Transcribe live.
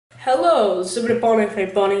Hello, this is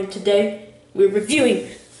Bonnie. Today we're reviewing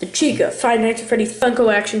the Chica Five Nights at Freddy's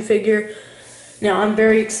Funko action figure. Now I'm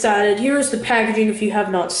very excited. Here is the packaging if you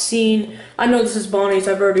have not seen. I know this is Bonnie's,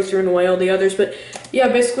 I've already thrown away all the others, but yeah,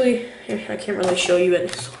 basically, I can't really show you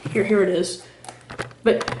it. So here it is.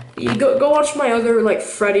 But you go watch my other like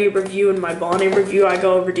Freddy review and my Bonnie review. I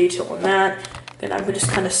go over detail on that. And I'm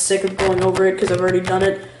just kind of sick of going over it because I've already done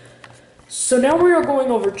it. So now we are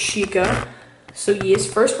going over Chica. So yes,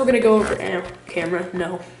 first we're gonna go over camera.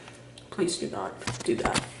 No, please do not do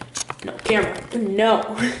that. No, camera.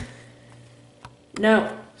 No.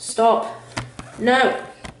 No. Stop. No.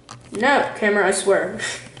 No, camera. I swear.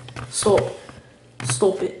 Stop.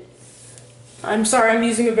 Stop it. I'm sorry. I'm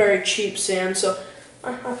using a very cheap sand, so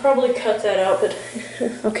I'll probably cut that out.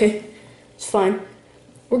 But okay, it's fine.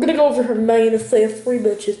 We're gonna go over her main accessory,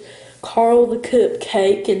 which is Carl the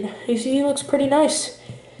Cupcake, and he looks pretty nice.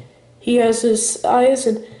 He has his eyes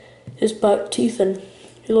and his buck teeth, and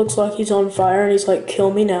he looks like he's on fire, and he's like, kill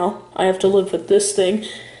me now. I have to live with this thing.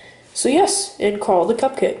 So yes, and Carl the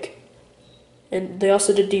Cupcake. And they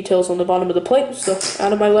also did details on the bottom of the plate, so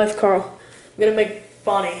out of my life, Carl. I'm gonna make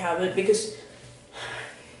Bonnie have it, because,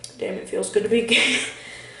 damn, it feels good to be gay.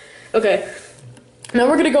 Okay, now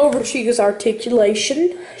we're gonna go over Chica's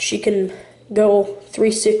articulation. She can go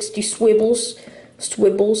 360 swivels,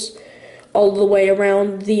 all the way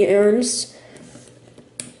around the arms,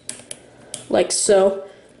 like so.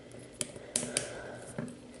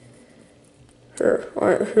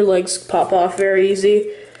 Her legs pop off very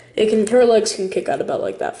easy. Her legs can kick out about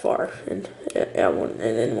like that far, and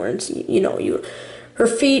then her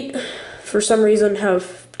feet for some reason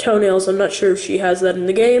have toenails. I'm not sure if she has that in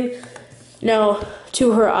the game. Now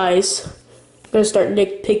to her eyes, I'm gonna start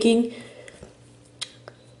nitpicking.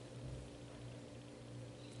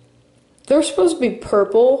 They're supposed to be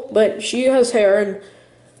purple, but she has hair and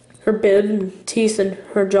her bib and teeth and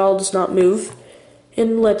her jaw does not move.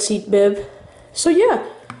 And let's eat bib. So yeah,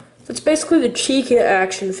 that's basically the Chica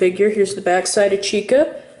action figure. Here's the backside of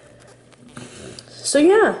Chica. So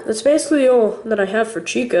yeah, that's basically all that I have for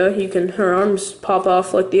Chica. Her arms pop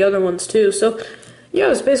off like the other ones too. So yeah,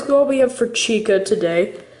 that's basically all we have for Chica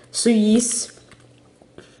today. So yes,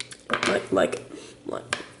 like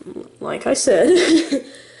I said.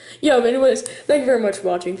 Yeah, but anyways, thank you very much for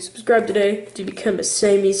watching. Subscribe today to become a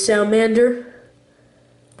Sammy Salamander.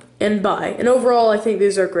 And bye. And overall, I think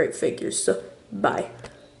these are great figures, so bye.